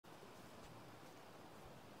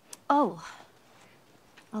Oh.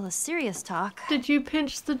 All the serious talk. Did you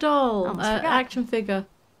pinch the doll? Action figure.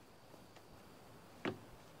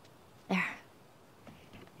 There.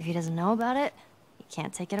 If he doesn't know about it, he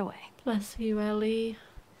can't take it away. Bless you, Ellie.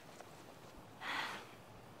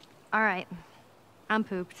 All right. I'm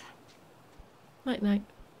pooped. Night night.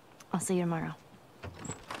 I'll see you tomorrow.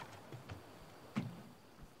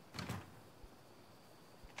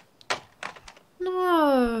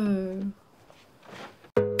 No.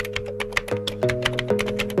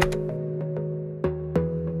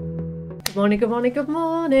 Good morning, good morning, good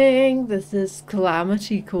morning. This is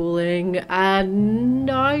Calamity calling, and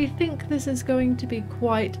I think this is going to be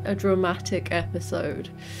quite a dramatic episode.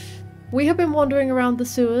 We have been wandering around the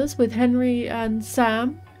sewers with Henry and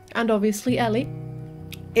Sam, and obviously Ellie.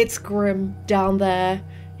 It's grim down there.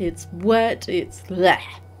 It's wet. It's bleh.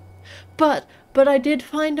 But I did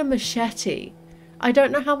find a machete. I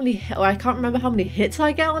don't know how many, I can't remember how many hits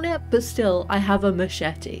I get on it, but still, I have a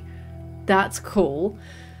machete. That's cool.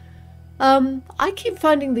 I keep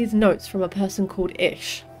finding these notes from a person called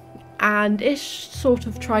Ish. And Ish sort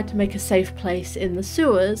of tried to make a safe place in the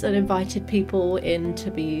sewers and invited people in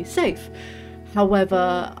to be safe.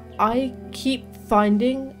 However, I keep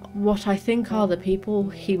finding what I think are the people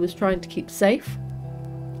he was trying to keep safe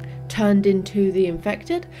turned into the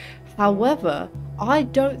infected. However, I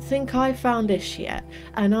don't think I found Ish yet,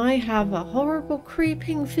 and I have a horrible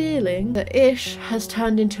creeping feeling that Ish has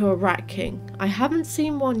turned into a rat king. I haven't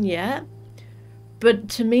seen one yet, but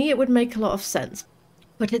to me it would make a lot of sense.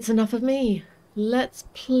 But it's enough of me. Let's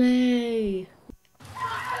play.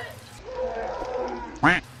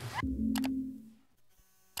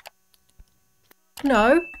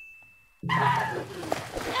 No.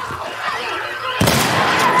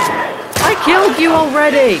 I killed you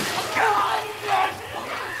already!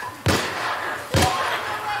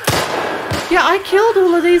 Yeah, I killed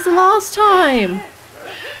all of these the last time!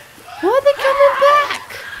 Why are they coming back?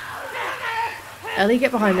 Ellie,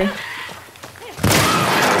 get behind me.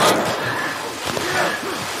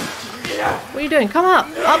 What are you doing? Come up!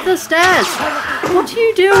 Up the stairs! What are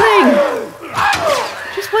you doing?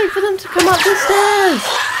 Just wait for them to come up the stairs!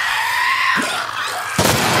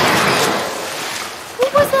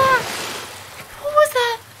 What was that? What was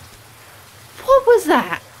that? What was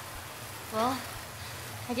that? Well,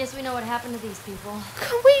 I guess we know what happened to these people.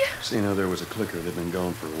 Can we... Seeing how there was a clicker that had been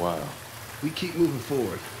gone for a while. We keep moving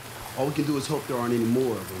forward. All we can do is hope there aren't any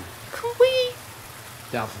more of them. Can we...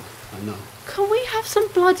 Doubtful, I know. Can we have some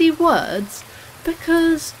bloody words?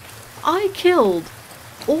 Because I killed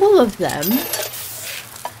all of them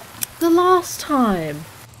the last time.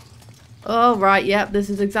 Oh, right, yep, this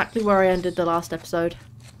is exactly where I ended the last episode.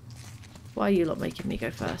 Why are you lot making me go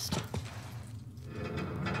first?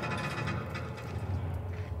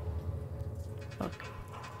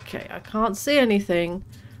 Okay, I can't see anything,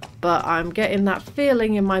 but I'm getting that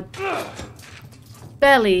feeling in my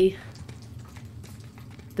belly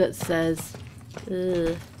that says,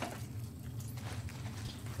 ugh.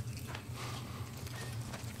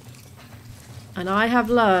 And I have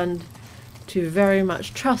learned to very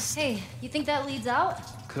much trust. Hey, you think that leads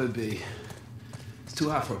out? Could be. It's too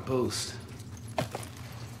hot for a boost.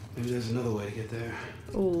 Maybe there's another way to get there.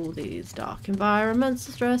 All these dark environments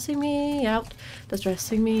are stressing me out. They're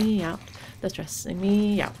stressing me out. They're stressing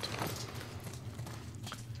me out.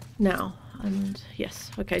 Now, and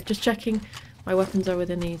yes, okay, just checking my weapons are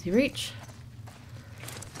within easy reach.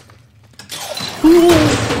 Ooh.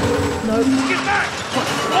 No. Get back!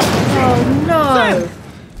 Oh no!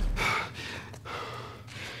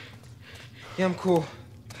 Yeah, I'm cool.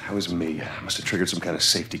 That was me. I must have triggered some kind of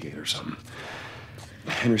safety gate or something.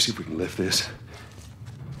 Henry, see if we can lift this.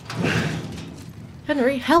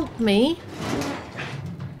 Henry, help me!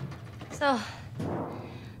 So,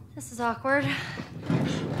 this is awkward.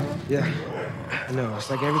 Yeah, I know. It's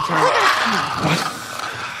like every time. What?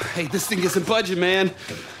 Hey, this thing isn't budging, man.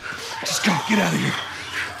 Just go, get out of here.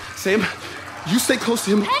 Sam, you stay close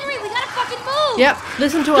to him. Henry, we gotta fucking move! Yep,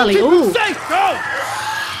 listen to Ellie. Ooh. Safe, go!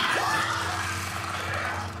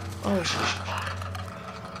 Oh.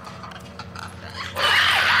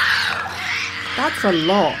 That's a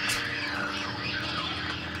lot.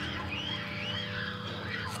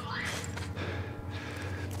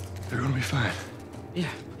 They're gonna be fine. Yeah,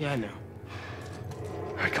 I know.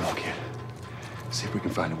 All right, come on, kid. See if we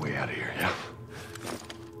can find a way out of here, yeah?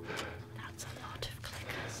 That's a lot of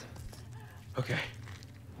clickers. Okay.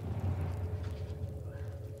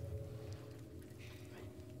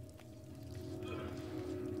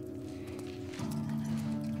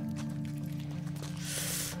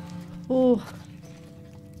 Oh.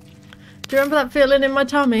 Do you remember that feeling in my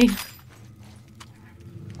tummy?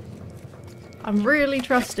 I'm really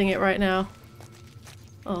trusting it right now.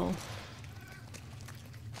 Oh.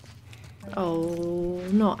 Oh,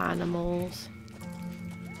 not animals.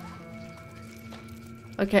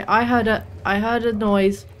 Okay, I heard a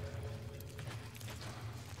noise.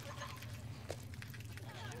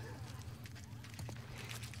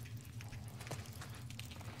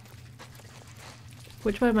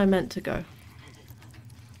 Which way am I meant to go?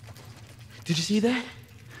 Did you see that?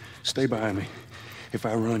 Stay behind me. If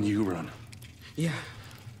I run, you run. Yeah.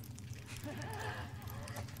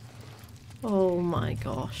 Oh my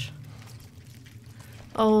gosh.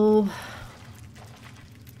 Oh.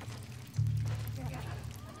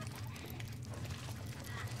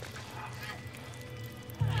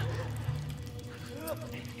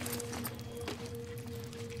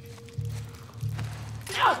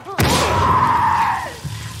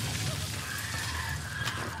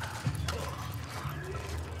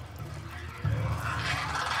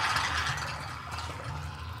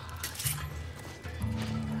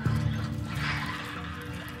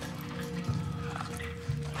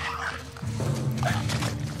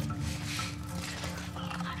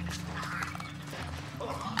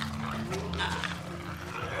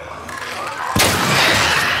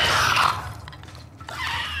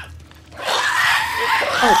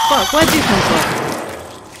 Oh fuck, where'd you come from?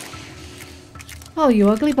 Oh, you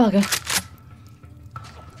ugly bugger.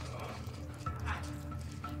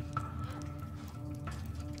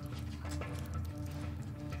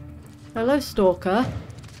 Hello, Stalker.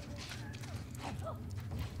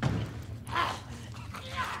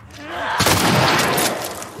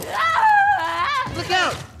 Look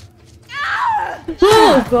out!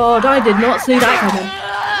 Oh god, I did not see that coming.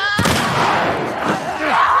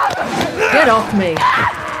 Get off me.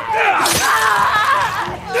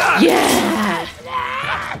 Yeah!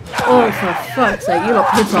 Oh, for fuck's sake, you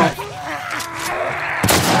lot piss off.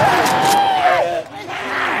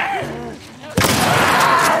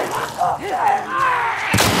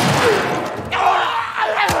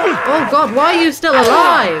 Oh god, why are you still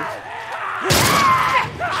alive?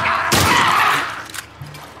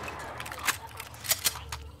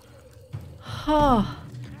 Oh.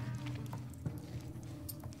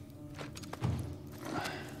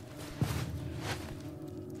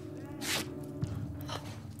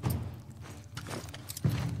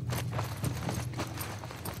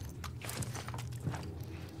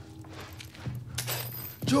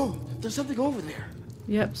 Joe, there's something over there.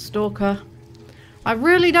 Yep, Stalker. I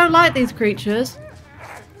really don't like these creatures.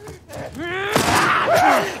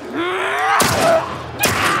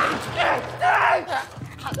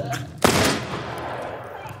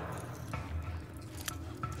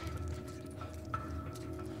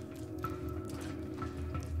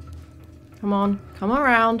 Come on, come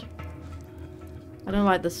around. I don't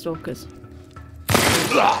like the Stalkers.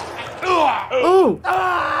 Ooh!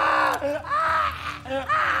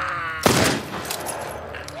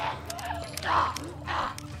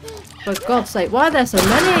 For God's sake, why are there so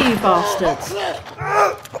many of you bastards?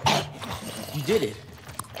 You did it.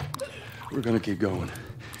 We're gonna keep going.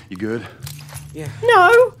 You good? Yeah.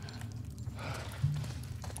 No!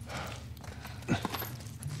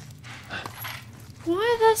 Why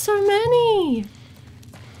are there so many?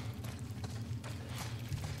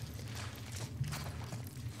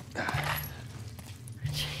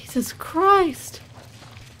 Jesus Christ.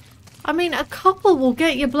 I mean, a couple will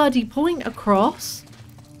get your bloody point across.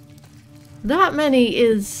 That many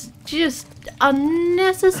is just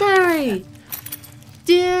unnecessary.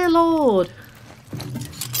 Dear Lord.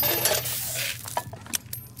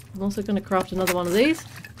 I'm also going to craft another one of these.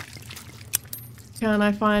 Can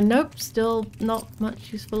I find... Nope, still not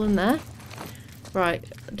much useful in there. Right,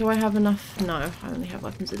 do I have enough? No, I only have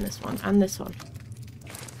weapons in this one and this one.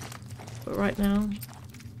 But right now...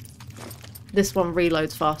 This one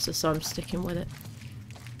reloads faster, so I'm sticking with it.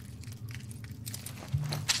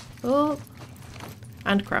 Oh.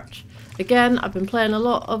 And crouch. Again, I've been playing a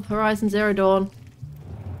lot of Horizon Zero Dawn.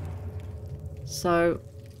 So,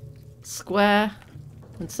 square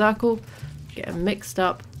and circle get mixed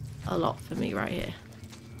up a lot for me right here.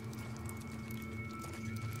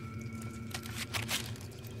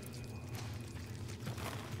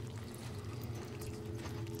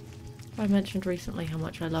 I mentioned recently how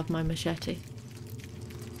much I love my machete.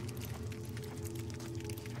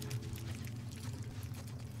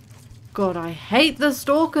 God, I hate the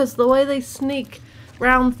Stalkers, the way they sneak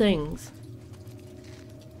round things.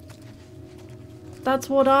 That's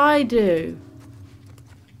what I do.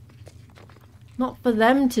 Not for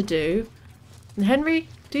them to do. And Henry,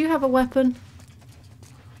 do you have a weapon?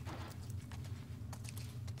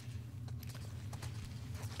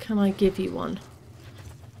 Can I give you one?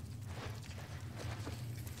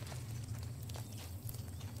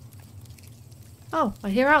 Oh, I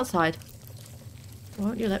hear outside.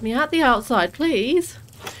 Won't you let me out the outside, please?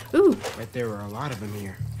 Ooh, Bet there were a lot of them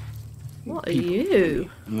here. what are you?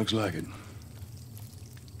 Looks like it.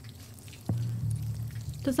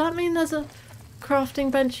 Does that mean there's a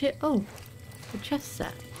crafting bench here? Oh, a chest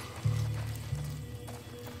set.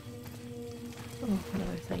 Oh, no,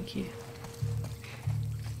 thank you.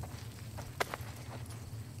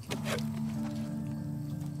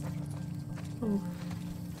 Oh.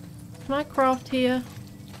 Can I craft here?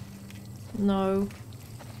 No.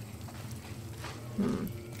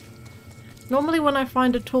 Normally when I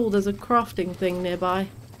find a tool, there's a crafting thing nearby.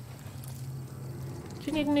 Do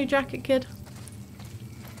you need a new jacket, kid?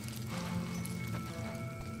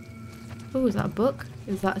 Oh, is that a book?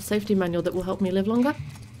 Is that a safety manual that will help me live longer?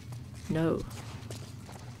 No.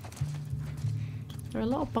 There are a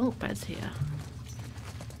lot of bunk beds here.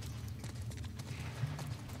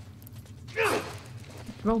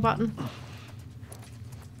 Wrong button.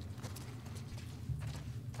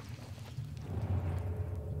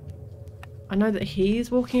 I know that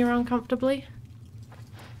he's walking around comfortably,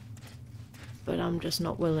 but I'm just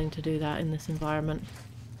not willing to do that in this environment.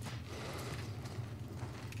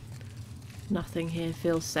 Nothing here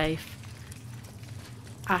feels safe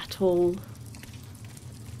at all.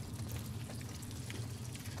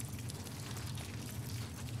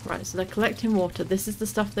 Right, so they're collecting water. This is the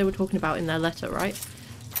stuff they were talking about in their letter, right?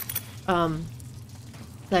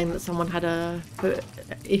 Saying that someone had a...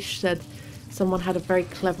 Ish said someone had a very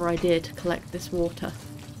clever idea to collect this water.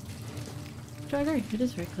 Which I agree, it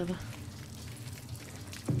is very clever.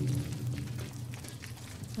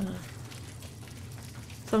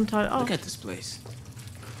 Sometimes... Oh, Look at this place.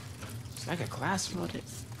 It's like a classroom. God,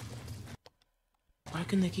 it's... Why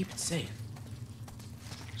couldn't they keep it safe?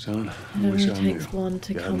 Son, It I wish only I knew. takes one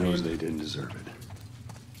to God come knows in. they didn't deserve it.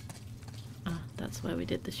 Ah, that's where we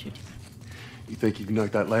did the shooting. You think you can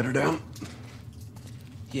knock that ladder down?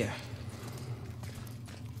 Yeah.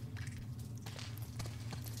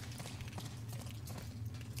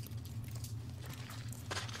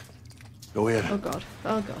 Go ahead. Oh god,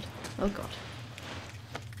 oh god, oh god.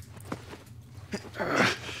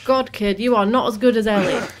 God, kid, you are not as good as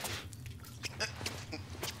Ellie.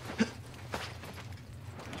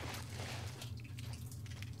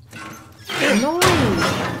 No!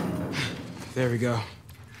 There we go.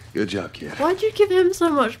 Good job, kid. Why'd you give him so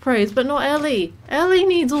much praise, but not Ellie? Ellie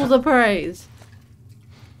needs all the praise.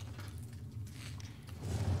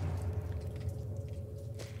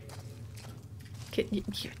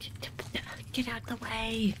 Get out the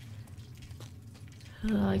way.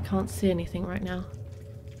 I can't see anything right now.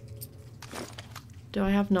 Do I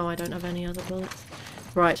have? No, I don't have any other bullets.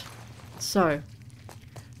 Right. So,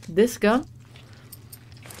 this gun.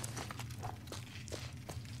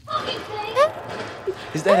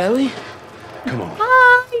 Is that Ellie? Come on.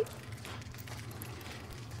 Hi!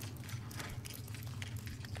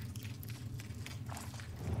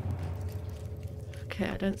 Okay,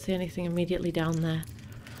 I don't see anything immediately down there.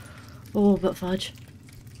 Oh, but fudge.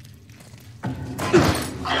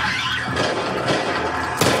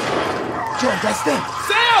 Joel, that's them.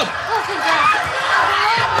 Sam! Listen, guys.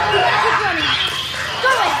 Keep running. Go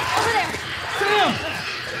away. Over there. Sam!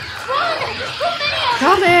 Run! Too many of them.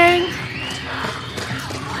 Coming!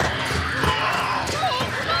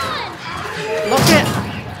 Lock it!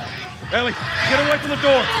 Ellie, get away from the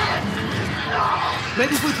door.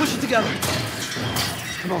 Maybe if we push it together.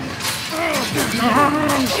 Come on. Sam!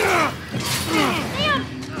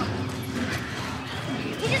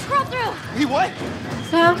 He just crawled through. He what?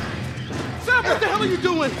 Sam? Sam, what the hell are you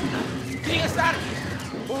doing? Getting us out of here.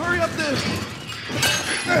 Well, hurry up then.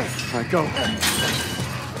 All right, go.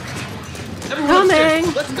 Everyone Coming.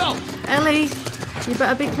 upstairs. Let's go. Ellie, you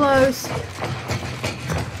better be close.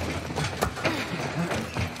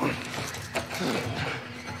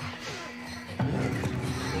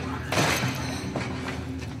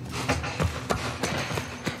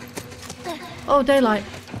 Oh, daylight.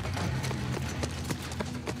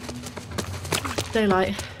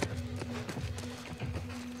 Daylight.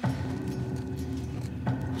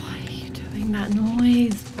 Why are you doing that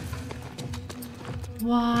noise?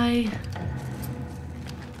 Why?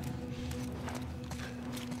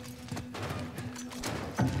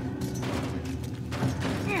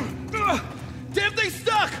 Damn thing's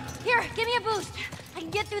stuck! Here, give me a boost. I can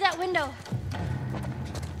get through that window.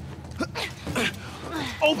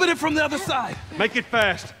 Open it from the other side. Make it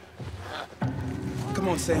fast. Come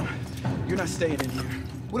on, Sam. You're not staying in here.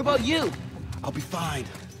 What about you? I'll be fine.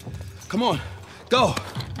 Come on, go.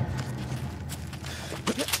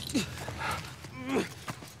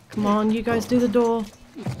 Come on, you guys do the door.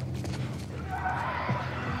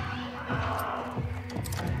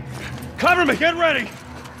 Cover me! Get ready!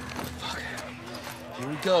 Here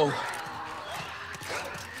we go.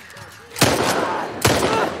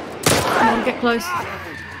 Come on, get close.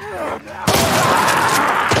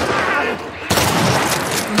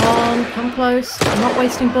 Come on, come close. I'm not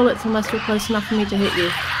wasting bullets unless you're close enough for me to hit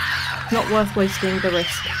you. It's not worth wasting the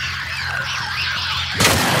risk.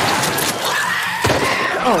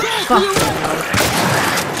 Oh, fuck.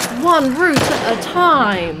 One route at a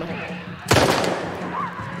time.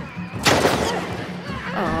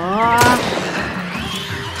 Ah.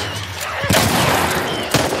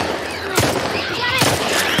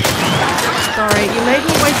 Sorry, you made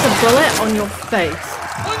me waste a bullet on your face.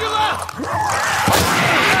 On your left!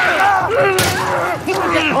 Get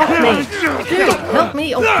off me! Dude, help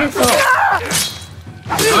me or piss off.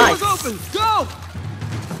 Nice. Open! Go!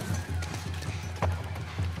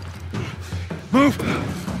 Move!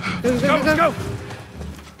 Go, go, Go, go, go!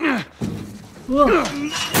 Whoa.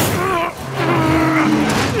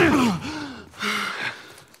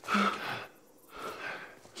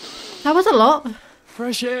 That was a lot.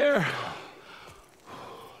 Fresh air.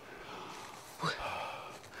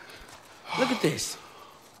 Look at this.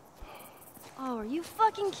 Oh, are you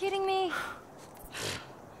fucking kidding me?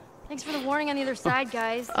 Thanks for the warning on the other side,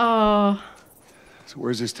 guys. Oh, So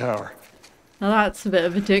where's this tower? now that's a bit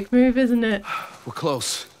of a dick move, isn't it? We're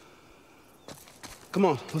close. Come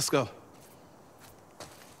on, let's go.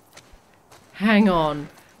 Hang on.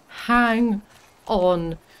 Hang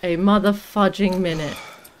on a motherfudging minute.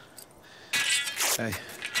 Hey,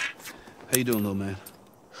 how you doing, little man?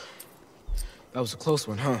 That was a close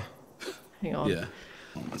one, huh? Hang on. Yeah,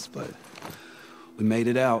 almost, but we made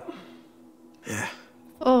it out. Yeah.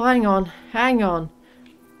 Oh, hang on. Hang on.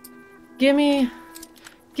 Give me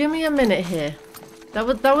a minute here. That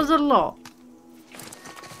was a lot.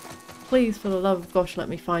 Please, for the love of gosh, let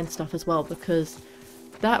me find stuff as well, because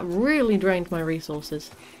that really drained my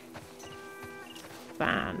resources.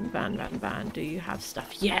 Van. Do you have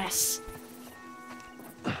stuff? Yes!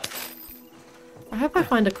 I hope I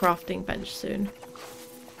find a crafting bench soon.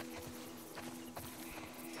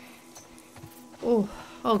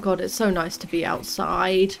 Oh god, it's so nice to be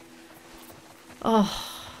outside.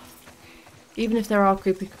 Oh. Even if there are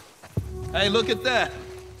creepy... Hey, look at that.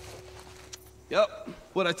 Yep,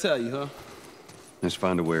 what'd I tell you, huh? Let's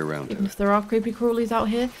find a way around Even it. if there are creepy crawlies out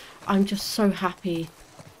here, I'm just so happy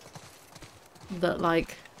that,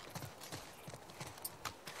 like...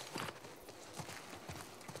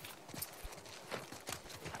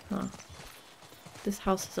 Huh. This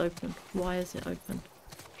house is open. Why is it open?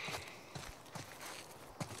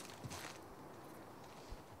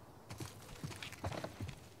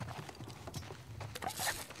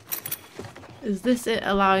 Is this it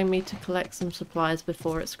allowing me to collect some supplies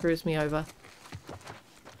before it screws me over?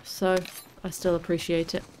 So, I still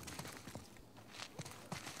appreciate it.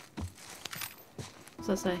 What's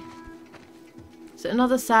that say? Is it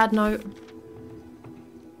another sad note?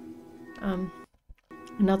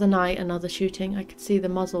 Another night, another shooting. I could see the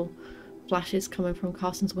muzzle flashes coming from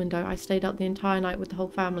Carson's window. I stayed up the entire night with the whole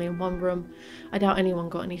family in one room. I doubt anyone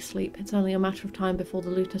got any sleep. It's only a matter of time before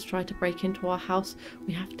the looters try to break into our house.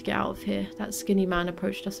 We have to get out of here. That skinny man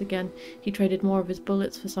approached us again. He traded more of his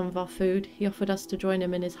bullets for some of our food. He offered us to join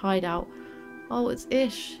him in his hideout. Oh, it's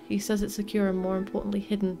Ish. He says it's secure and more importantly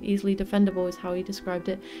hidden. Easily defendable is how he described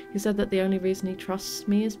it. He said that the only reason he trusts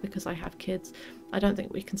me is because I have kids. I don't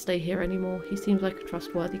think we can stay here anymore. He seems like a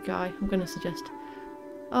trustworthy guy. I'm going to suggest...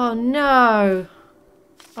 Oh no!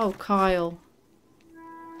 Oh, Kyle.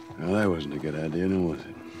 Well, that wasn't a good idea, now was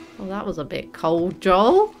it? Well, that was a bit cold,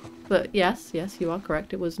 Joel. But yes, you are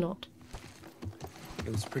correct. It was not.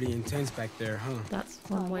 It was pretty intense back there, huh? That's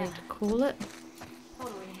one way to call it.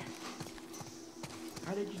 Totally.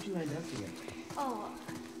 How did you two end up together? Oh,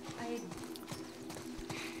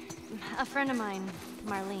 a friend of mine,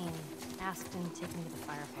 Marlene, asked him to take me to the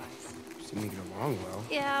Fireflies. Seem to get along well.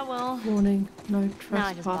 Yeah, well, Warning, no now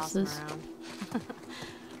I just boss him trespassers. around.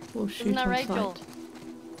 We'll shoot Isn't that on right, sight. Joel?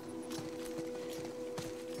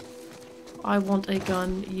 I want a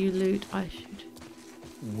gun, you loot, I shoot.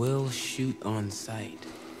 We'll shoot on sight.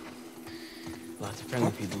 Lots of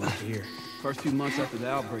friendly people over here. First few months after the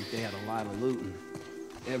outbreak, they had a lot of looting.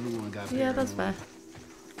 Everyone got Yeah, that's fair.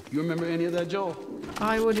 You remember any of that, Joel?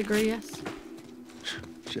 I would agree, yes.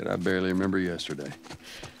 Shit, I barely remember yesterday.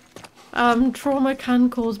 Trauma can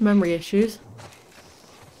cause memory issues.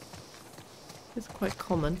 It's quite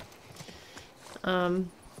common.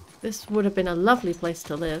 This would have been a lovely place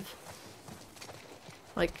to live.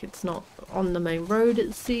 Like, it's not on the main road,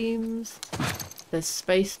 it seems. There's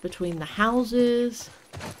space between the houses.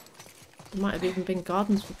 There might have even been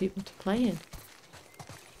gardens for people to play in.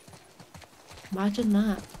 Imagine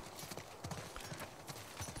that.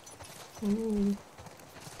 Ooh.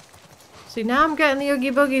 See, now I'm getting the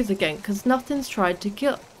Oogie Boogies again, because nothing's tried to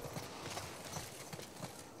kill.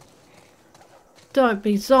 Don't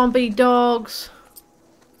be zombie dogs.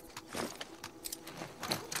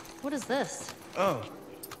 What is this? Oh,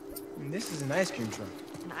 this is an ice cream truck.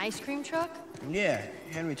 An ice cream truck? Yeah,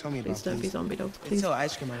 Henry told me about Please don't be these. zombie dogs, They please. sell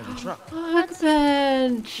ice cream out of the truck.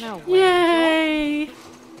 Workbench! No way. Yay!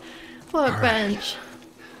 Workbench.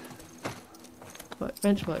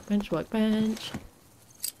 Workbench, workbench, workbench.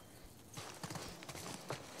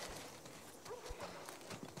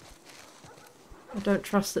 I don't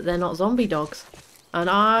trust that they're not zombie dogs. And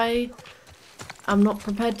I am not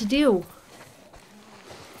prepared to deal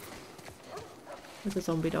with a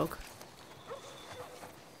zombie dog.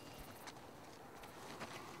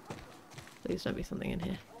 Please don't be something in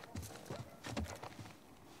here.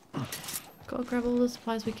 Gotta grab all the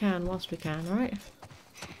supplies we can whilst we can, right?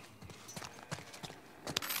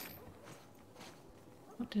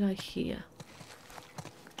 What did I hear?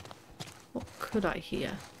 What could I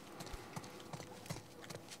hear?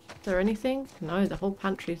 Is there anything? No, the whole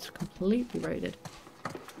pantry is completely raided.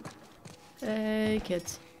 Hey,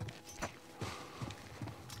 kids.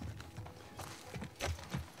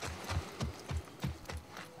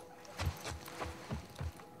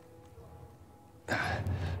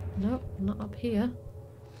 Nope, not up here.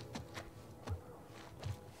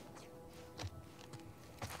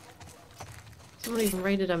 Someone even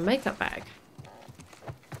raided a makeup bag.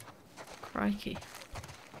 Crikey.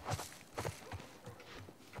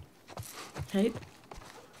 Tape.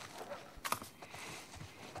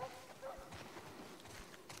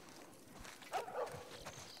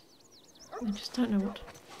 I just don't know what.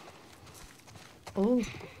 Oh,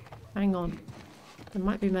 hang on. There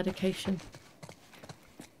might be medication.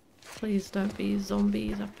 Please don't be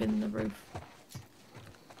zombies up in the roof.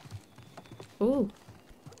 Oh,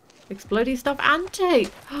 explodey stuff and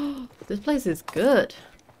tape. Oh, this place is good.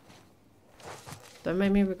 Don't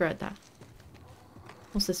make me regret that.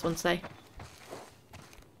 What's this one say?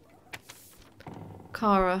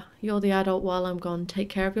 Kara, you're the adult while I'm gone. Take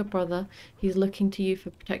care of your brother. He's looking to you for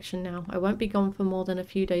protection now. I won't be gone for more than a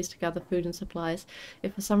few days to gather food and supplies.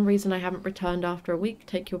 If for some reason I haven't returned after a week,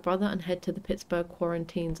 take your brother and head to the Pittsburgh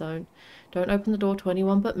quarantine zone. Don't open the door to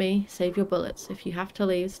anyone but me. Save your bullets. If you have to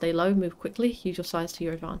leave, stay low, move quickly, use your size to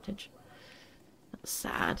your advantage. That's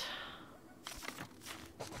sad.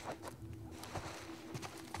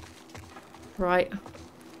 Right.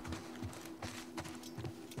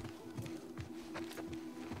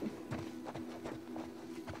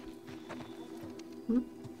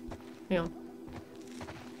 Hang on.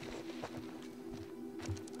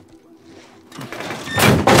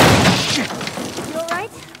 You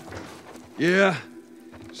alright? Yeah.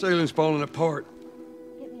 Sailing's falling apart.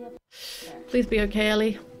 Please be okay,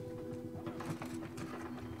 Ellie.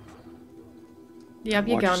 You have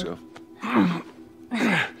your Watch gun.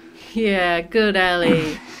 yourself. Yeah, good,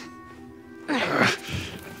 Ellie.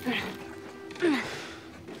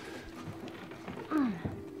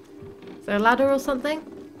 Is there a ladder or something?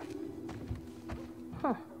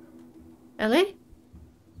 Huh. Ellie?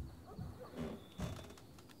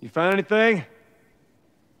 You find anything?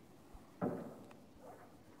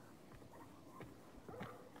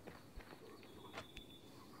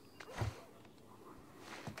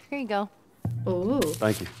 Here you go. Oh.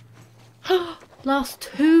 Thank you. Last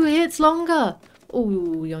 2 hits longer.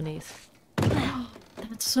 Ooh, your knees.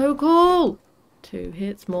 That's so cool. 2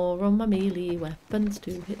 hits more on my melee weapons.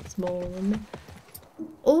 2 hits more on me.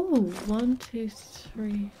 Oh, 1, 2,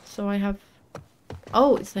 3. So I have...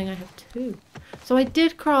 Oh, it's saying I have 2. So I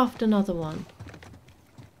did craft another one.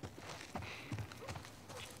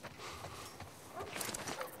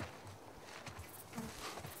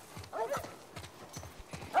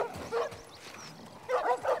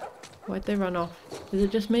 Why'd they run off? Is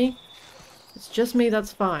it just me? If it's just me,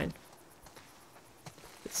 that's fine.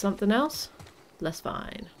 If it's something else, less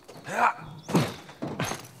fine.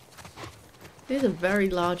 These are very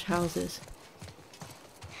large houses.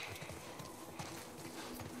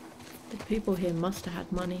 The people here must have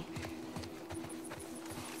had money.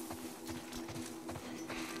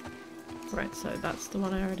 Right, so that's the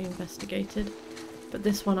one I already investigated. But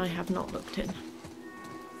this one I have not looked in.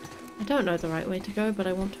 I don't know the right way to go, but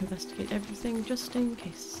I want to investigate everything just in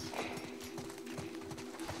case.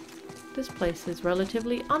 This place is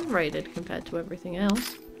relatively unrated compared to everything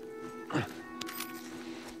else.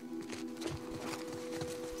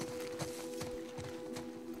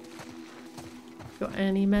 Got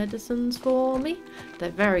any medicines for me? They're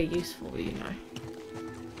very useful, you know.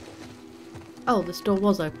 Oh, this door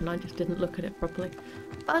was open. I just didn't look at it properly.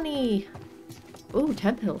 Bunny! Ooh,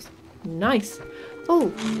 10 pills. Nice.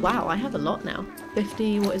 Oh, wow, I have a lot now.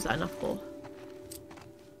 50, what is that enough for?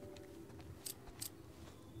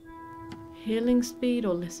 Healing speed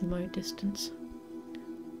or listen mode distance?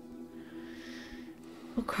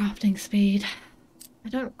 Or crafting speed? I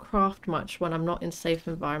don't craft much when I'm not in safe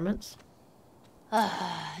environments.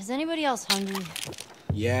 Is anybody else hungry?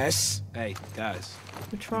 Yes. Hey, guys.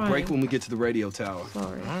 We're trying. Break when we get to the radio tower.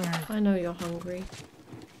 Sorry. I know you're hungry.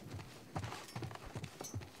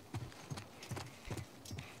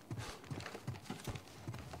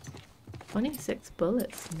 "26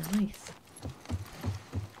 bullets. Nice.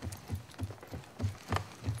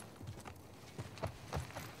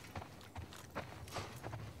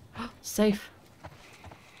 Safe.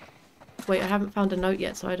 Wait, I haven't found a note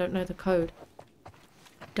yet, so I don't know the code.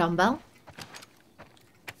 Dumbbell?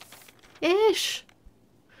 Ish!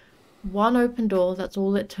 One open door, that's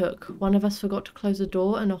all it took. One of us forgot to close the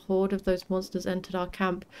door and a horde of those monsters entered our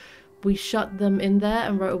camp. We shut them in there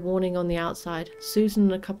and wrote a warning on the outside. Susan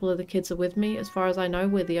and a couple of the kids are with me. As far as I know,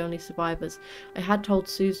 we're the only survivors. I had told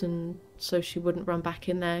Susan so she wouldn't run back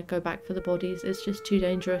in there, go back for the bodies. It's just too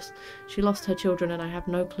dangerous. She lost her children and I have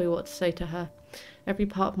no clue what to say to her. Every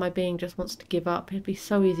part of my being just wants to give up. It'd be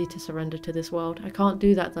so easy to surrender to this world. I can't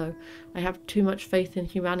do that though. I have too much faith in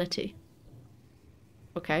humanity."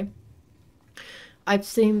 Okay. "I've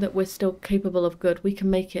seen that we're still capable of good. We can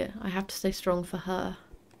make it. I have to stay strong for her."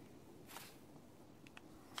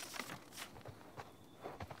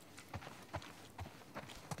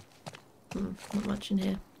 Not much in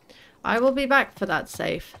here. I will be back for that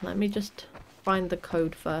safe. Let me just find the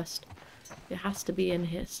code first. It has to be in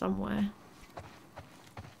here somewhere.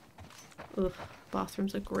 Ugh,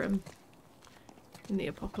 bathrooms are grim in the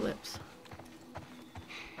apocalypse.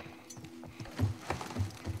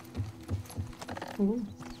 Ooh,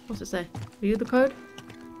 what's it say? Are you the code?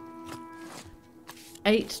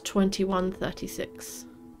 82136.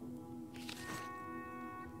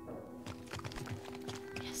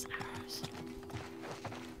 Yes, arrows.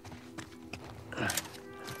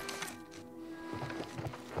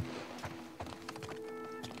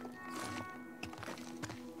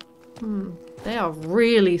 They are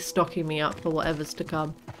really stocking me up for whatever's to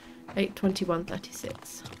come.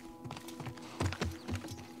 82136.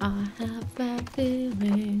 I have that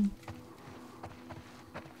feeling.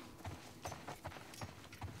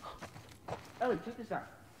 Ellie, check this out.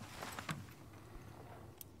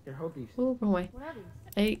 Here, hold these. Oh, wrong way.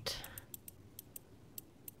 8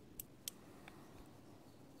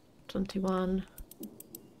 21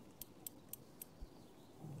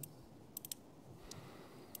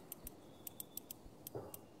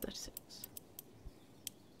 36.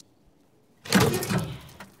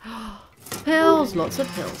 Pills! Lots of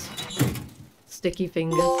pills. Sticky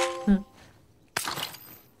fingers.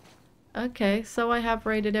 Okay, so I have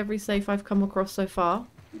raided every safe I've come across so far.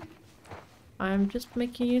 I'm just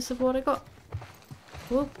making use of what I got.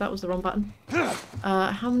 Oh, that was the wrong button.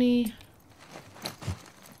 How many...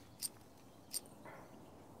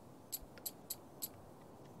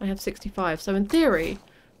 I have 65, so in theory...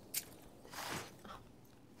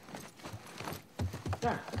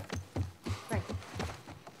 Yeah. Thanks.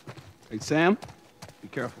 Hey, Sam, be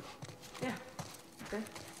careful. Yeah. Okay.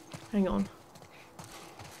 Hang on.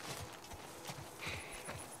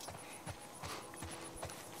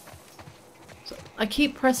 So I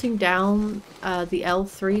keep pressing down the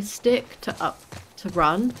L3 stick to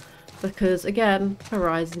run because again,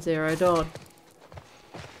 Horizon Zero Dawn.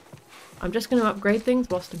 I'm just going to upgrade things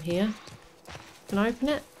whilst I'm here. Can I open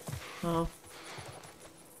it? Oh.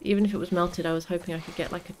 Even if it was melted, I was hoping I could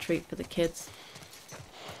get like a treat for the kids.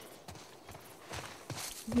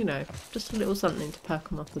 You know, just a little something to perk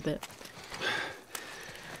them up a bit.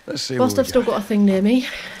 Let's see. Whilst I've still got a thing near me.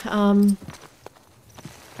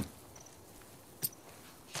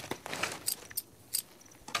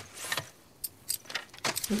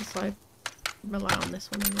 Since I rely on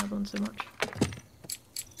this one and the other one so much.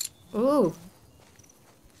 Ooh.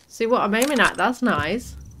 See what I'm aiming at? That's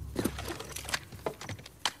nice.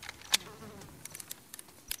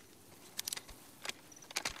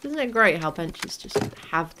 Isn't it great how benches just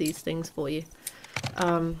have these things for you?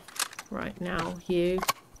 Right now, you.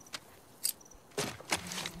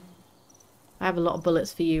 I have a lot of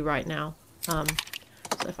bullets for you right now. So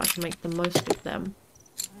if I can make the most of them.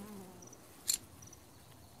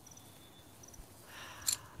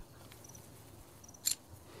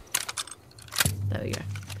 There we go.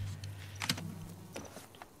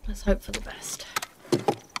 Let's hope for the best.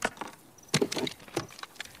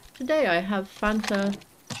 Today I have Fanta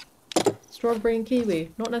strawberry and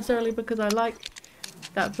kiwi. Not necessarily because I like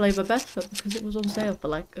that flavour best, but because it was on sale for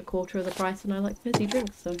like a quarter of the price and I like fizzy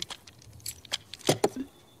drinks, so...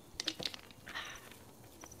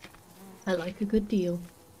 I like a good deal.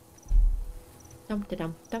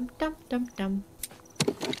 Dum-da-dum-dum-dum-dum-dum.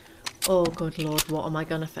 Oh, good lord, what am I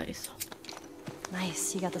gonna face?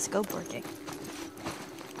 Nice, you got the scope working.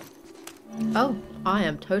 Oh, I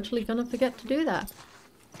am totally gonna forget to do that.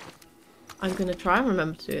 I'm gonna try and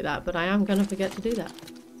remember to do that, but I am gonna forget to do that.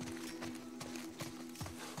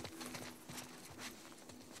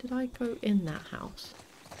 Did I go in that house?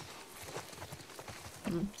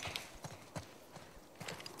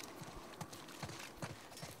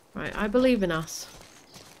 Right, I believe in us.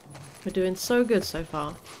 We're doing so good so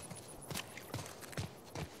far.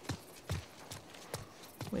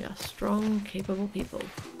 We are strong, capable people.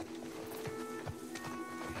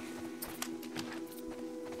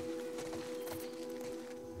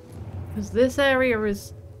 Because this area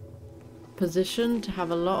is positioned to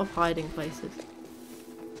have a lot of hiding places.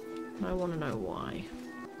 I want to know why.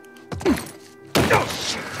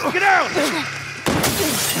 Get out!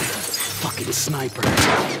 Fucking sniper.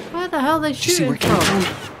 Where the hell are they shooting from?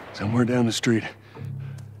 Somewhere down the street.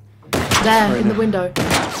 There, in the window.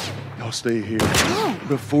 Y'all stay here.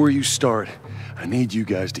 Before you start, I need you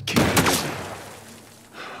guys to keep moving.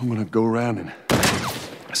 I'm gonna go around and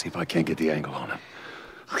see if I can't get the angle on him.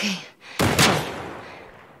 Okay.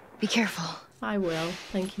 Be careful. I will.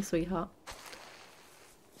 Thank you, sweetheart.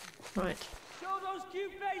 Right. Show those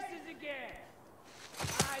cute faces again.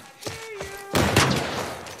 I see you.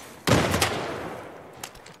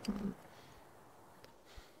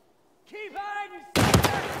 Keep hiding,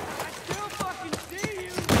 sucker. I still fucking see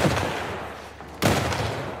you.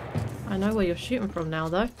 I know where you're shooting from now,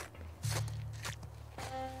 though.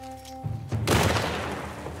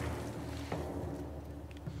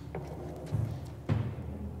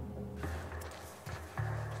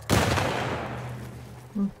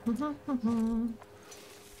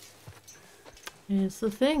 Here's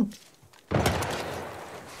the thing.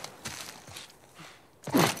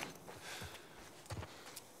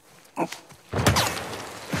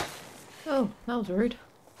 Oh, that was rude.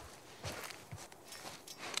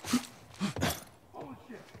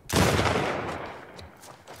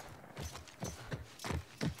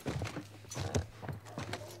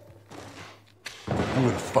 I'm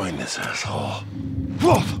gonna find this asshole.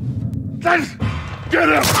 Wolf! Dennis! Get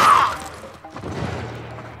him!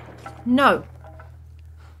 No.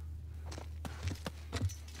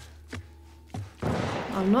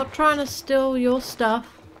 I'm not trying to steal your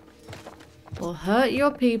stuff or hurt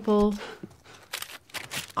your people.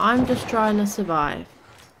 I'm just trying to survive.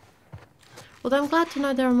 Although I'm glad to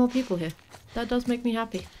know there are more people here. That does make me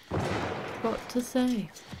happy. What to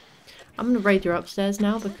say? I'm gonna raid your upstairs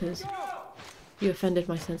now because you offended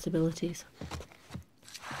my sensibilities.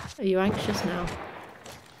 Are you anxious now?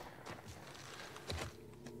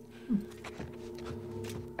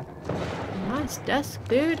 Nice desk,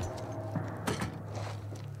 dude.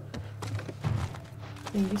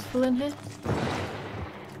 Anything useful in here?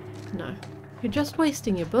 No. You're just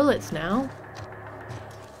wasting your bullets now.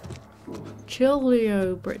 Chill,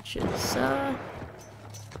 Leo britches, sir.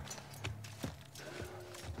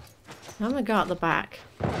 I'm gonna go out the back.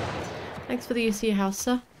 Thanks for the use of your house,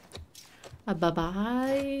 sir.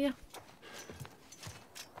 Bye-bye.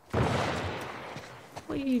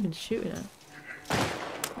 What are you even shooting at?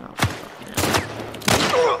 Oh, fucking hell.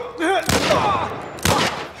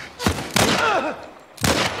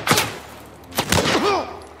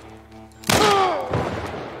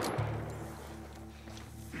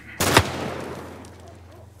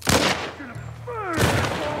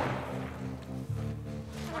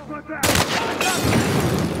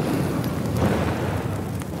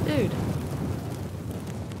 Dude.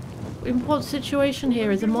 Important situation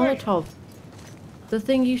here is a Molotov. The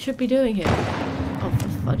thing you should be doing here. Oh, for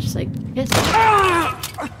fudge's sake. Piss off.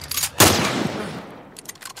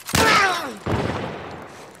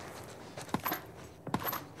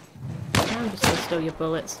 I'm just gonna steal your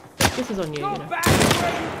bullets. This is on you, you know. Back to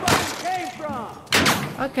where you fucking came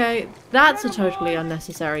from. Okay, that's a totally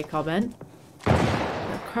unnecessary comment.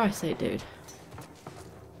 For Christ's sake, dude.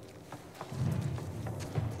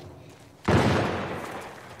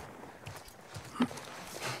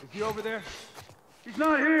 Is he over there? He's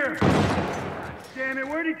not here! Damn it,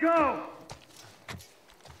 where'd he go?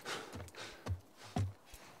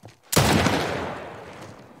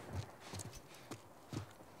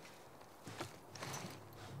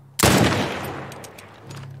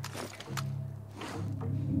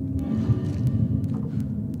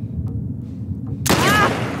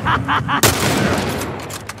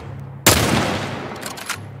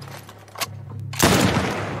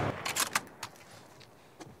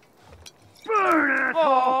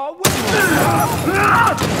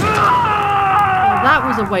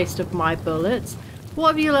 a waste of my bullets. What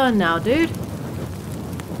have you learned now, dude?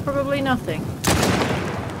 Probably nothing.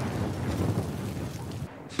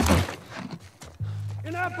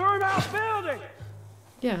 In that burned-out building!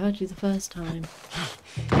 Yeah, I heard you the first time.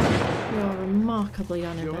 You are remarkably You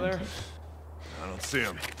over there? uninventive. I don't see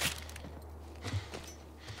him.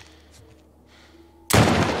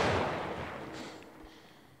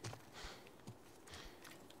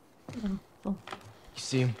 Oh, oh. You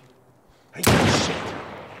see him? Ain't that shit.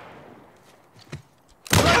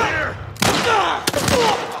 Right here!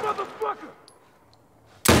 Motherfucker!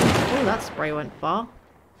 Oh, that spray went far.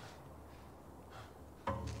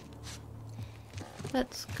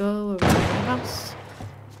 Let's go around the house.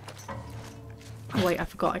 Oh wait, I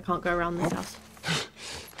forgot I can't go around this house.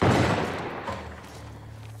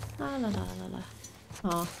 La la la la la.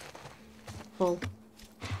 Oh. Full.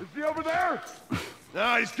 Is he over there?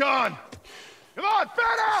 Nah, he's gone. Come on,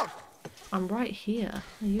 fan out! I'm right here.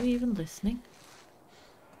 Are you even listening?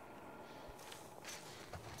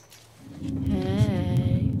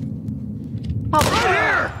 Hey. Pop! Right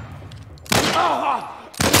here!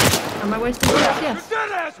 Am I wasting bullets? Yes. You're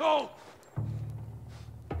dead, asshole!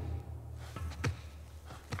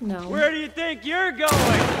 No. Where do you think you're going?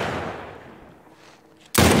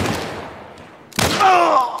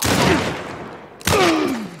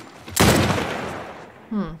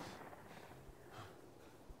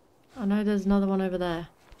 I know there's another one over there.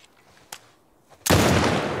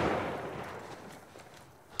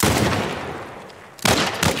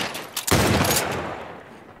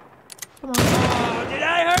 Come on. Oh, did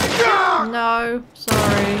I hurt you? No,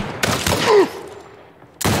 sorry.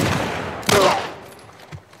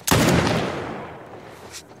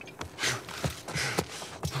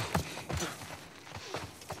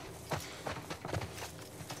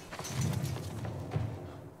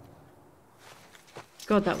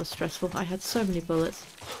 God, that was stressful. I had so many bullets.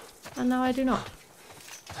 And now I do not.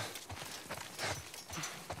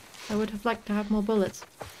 I would have liked to have more bullets.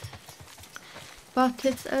 But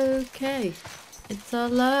it's okay. It's a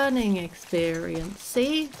learning experience,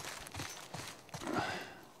 see?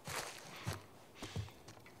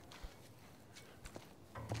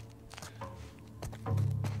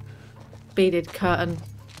 Beaded curtain.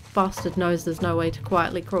 Bastard knows there's no way to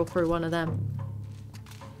quietly crawl through one of them.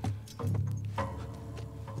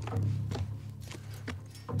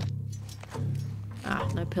 Ah,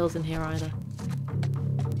 no pills in here either.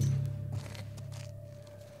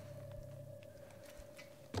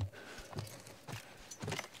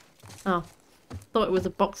 Oh, thought it was a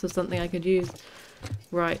box of something I could use.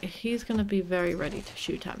 Right, he's gonna be very ready to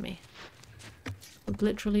shoot at me. With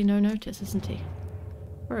literally no notice, isn't he?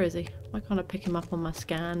 Where is he? Why can't I pick him up on my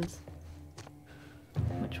scans?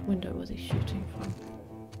 Which window was he shooting from?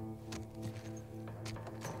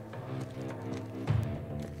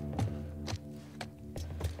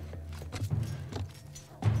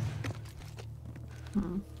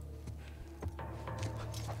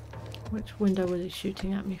 Which window was he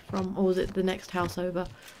shooting at me from? Or was it the next house over?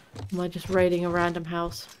 Am I just raiding a random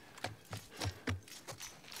house?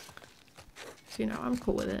 So, you know, I'm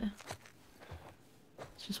cool with it.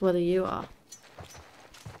 It's just whether you are.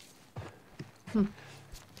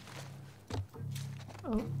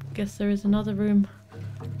 Oh, guess there is another room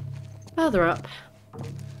further up.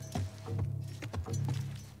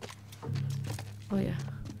 Oh yeah.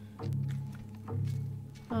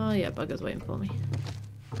 Oh yeah, bugger's waiting for me.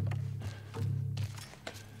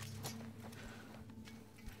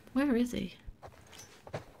 Where is he?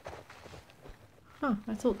 Huh,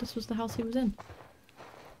 I thought this was the house he was in.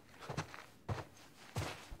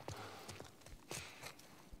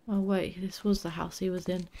 Oh wait, this was the house he was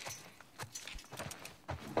in.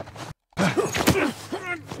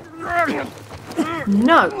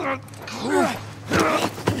 No!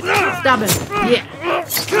 Stab him! Yeah!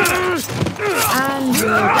 And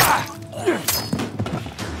you're dead.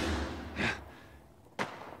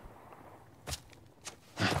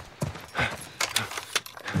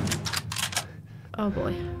 Oh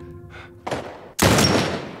boy.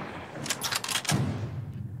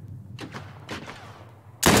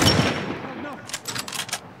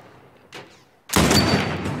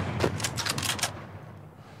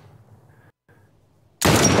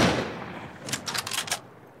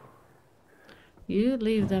 You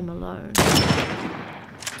leave them alone.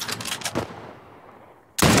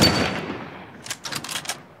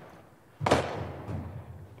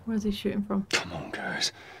 Where's he shooting from? Come on,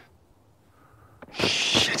 guys.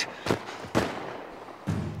 Shit.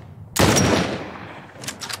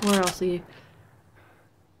 Where else are you?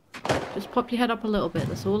 Just pop your head up a little bit,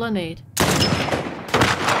 that's all I need.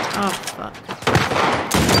 Oh, fuck.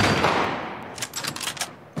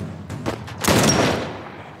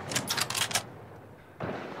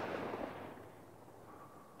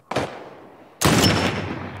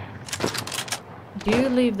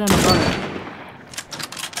 leave them alone.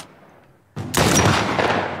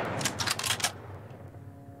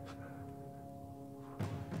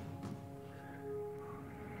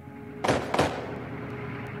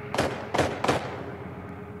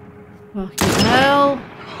 Fucking hell.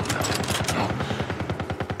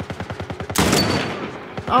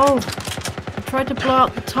 Oh, I tried to blow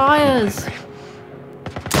out the tires.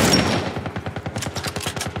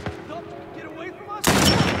 Get away from us!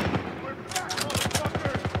 We're back,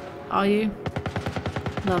 motherfucker! Are you?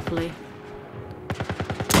 Lovely.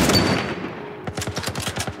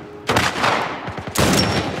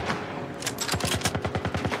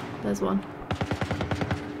 There's one.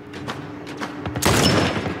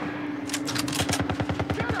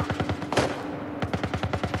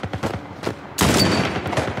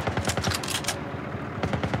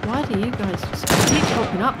 Why do you guys just keep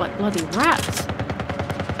popping up like bloody rats?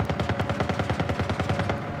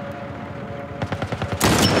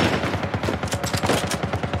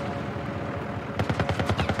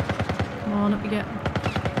 Come on, up you get.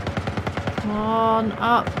 Come on,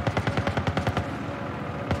 up.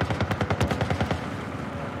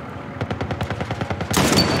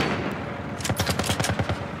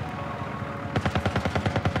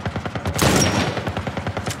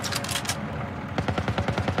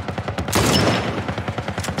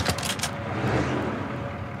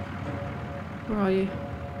 Where are you?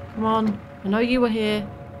 Come on. I know you were here.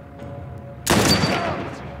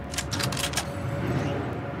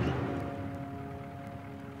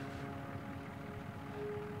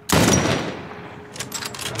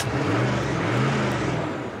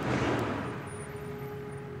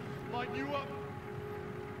 Light you up!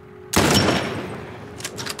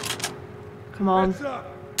 Come on. Heads up!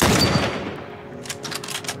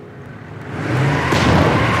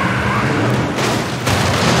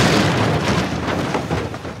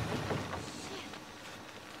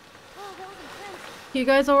 You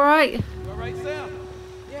guys alright? You all right, Sam?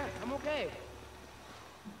 Yeah, I'm okay.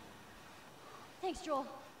 Thanks, Joel.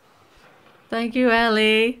 Thank you,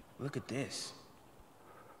 Ellie. Look at this.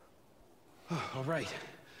 All right.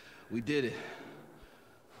 We did it.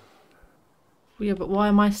 Yeah, but why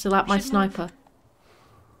am I still at my sniper?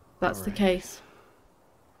 That's the case.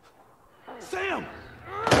 Sam!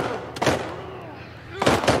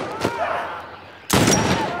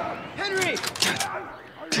 Henry!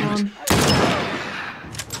 Come on.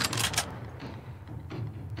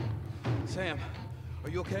 Sam, are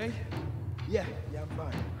you okay? Yeah, I'm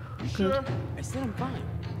fine. You Good. sure? I said I'm fine.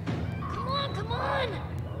 Come on, come on!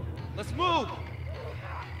 Let's move!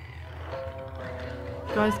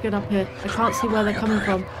 Guys, get up here. I can't see where they're coming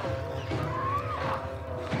from.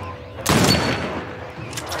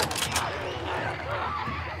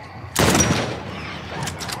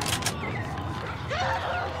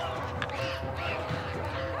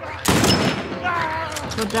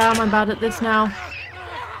 God damn, I'm bad at this now.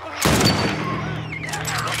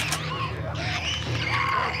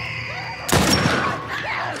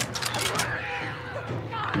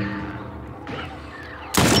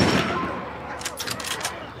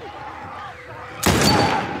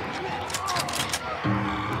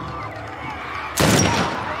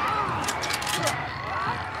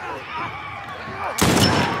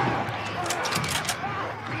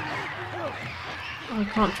 I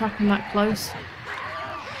can't track him that close.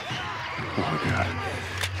 Oh my god.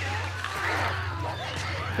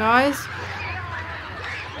 Guys?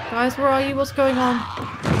 Guys, where are you? What's going on?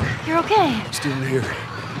 You're okay. Still here.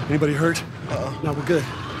 Anybody hurt? No, we're good.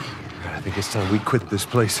 I think it's time we quit this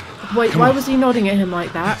place. Wait, why was he nodding at him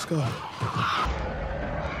like that? Let's go.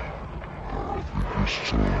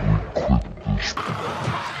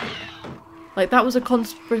 Like, that was a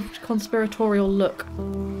conspiratorial look.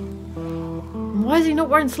 Why is he not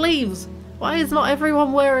wearing sleeves? Why is not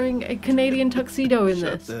everyone wearing a Canadian tuxedo in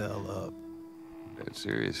Shut this? the hell up. Dead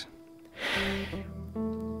serious.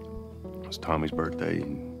 It's Tommy's birthday,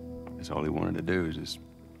 and that's all he wanted to do is just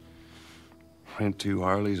rent 2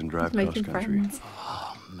 Harleys and drive cross Making country. friends.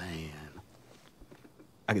 Oh, man.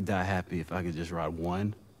 I could die happy if I could just ride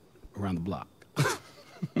one around the block.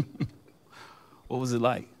 What was it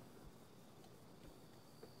like? It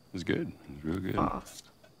was good. It was real good. Fast.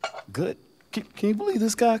 Good. Can you believe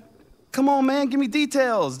this guy? Come on, man. Give me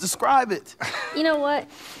details. Describe it. You know what?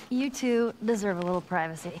 You two deserve a little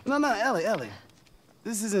privacy. No, Ellie.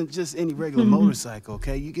 This isn't just any regular motorcycle,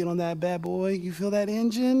 okay? You get on that bad boy, you feel that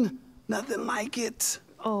engine? Nothing like it.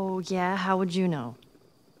 Oh, yeah? How would you know?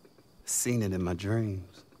 Seen it in my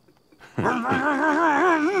dreams.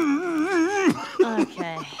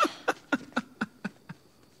 Okay.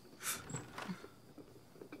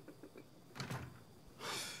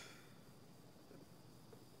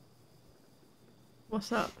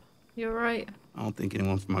 What's up? You alright? I don't think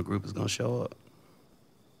anyone from my group is gonna show up.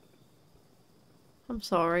 I'm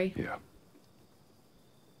sorry. Yeah.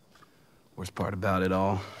 Worst part about it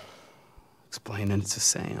all, explaining it to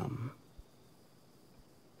Sam.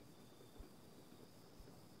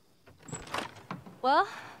 Well,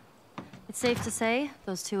 it's safe to say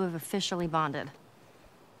those two have officially bonded.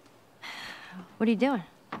 What are you doing?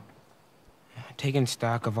 Taking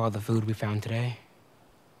stock of all the food we found today.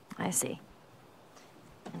 I see.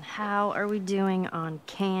 And how are we doing on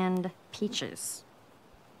canned peaches?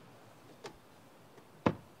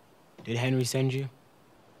 Did Henry send you?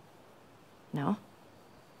 No?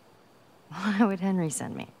 Why would Henry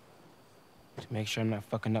send me? To make sure I'm not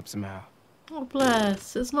fucking up somehow. Oh,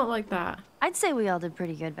 bless. It's not like that. I'd say we all did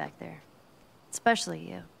pretty good back there. Especially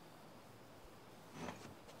you.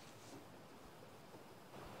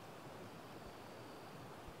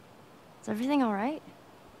 Is everything all right?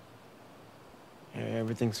 Yeah,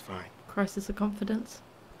 everything's fine. Crisis of confidence.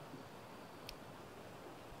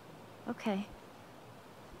 Okay.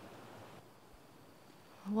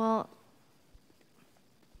 Well,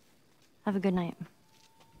 have a good night.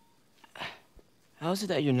 How is it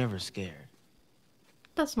that you're never scared?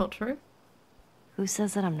 That's not true. Who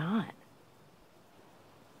says that I'm not?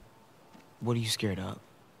 What are you scared of?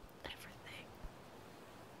 Everything.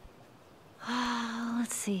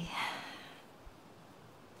 Let's see.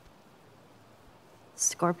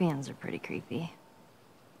 Scorpions are pretty creepy.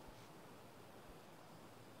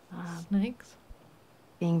 Snakes.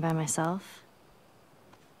 Being by myself.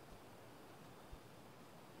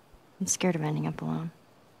 I'm scared of ending up alone.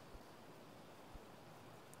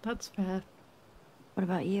 That's fair. What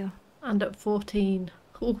about you? And at 14.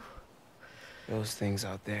 Ooh, Those things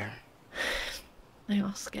out there. they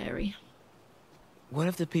are scary. What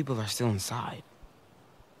if the people are still inside?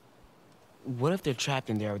 What if they're trapped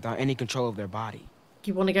in there without any control of their body?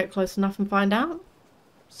 You want to get close enough and find out?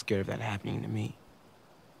 Scared of that happening to me.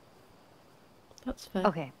 That's fair.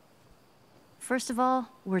 Okay. First of all,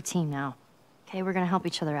 we're a team now. Okay, we're gonna help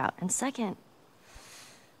each other out. And second,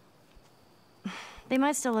 they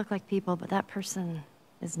might still look like people, but that person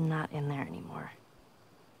is not in there anymore.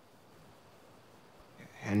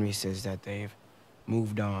 Henry says that they've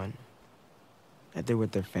moved on. That they're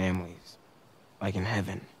with their families. Like in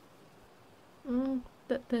heaven.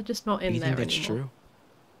 They're just not in Do you there think that's anymore. true?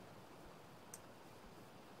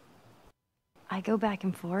 I go back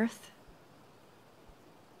and forth.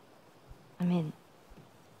 I mean,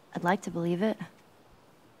 I'd like to believe it.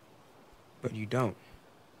 But you don't.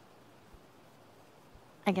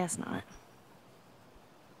 I guess not.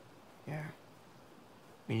 Yeah.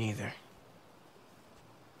 Me neither.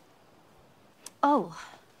 Oh.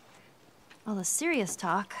 All the serious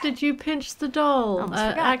talk. Did you pinch the doll? Almost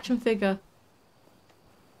forgot. Action figure.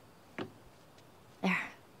 There.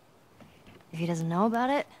 If he doesn't know about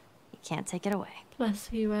it, he can't take it away. Bless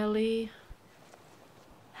you, Ellie.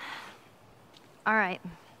 All right.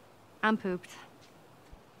 I'm pooped.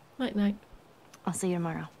 Night night. I'll see you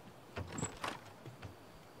tomorrow.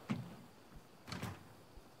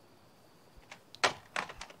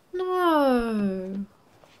 No.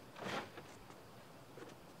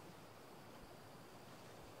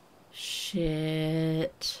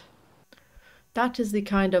 Shit. That is the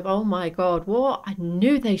kind of, oh my god, what? I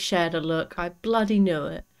knew they shared a look. I bloody knew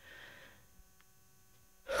it.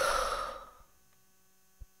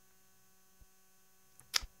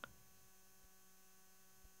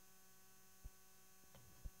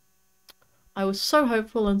 I was so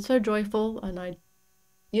hopeful and so joyful, and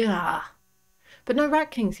yeah. But no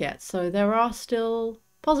Rat Kings yet, so there are still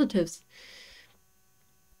positives.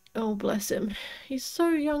 Oh, bless him. He's so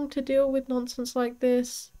young to deal with nonsense like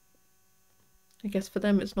this. I guess for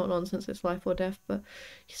them it's not nonsense, it's life or death, but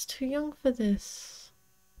he's too young for this.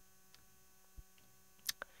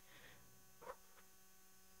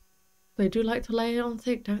 They do like to lay it on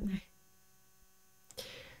thick, don't they?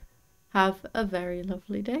 Have a very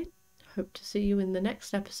lovely day. Hope to see you in the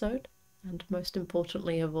next episode. And most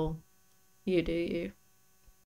importantly of all, you do you.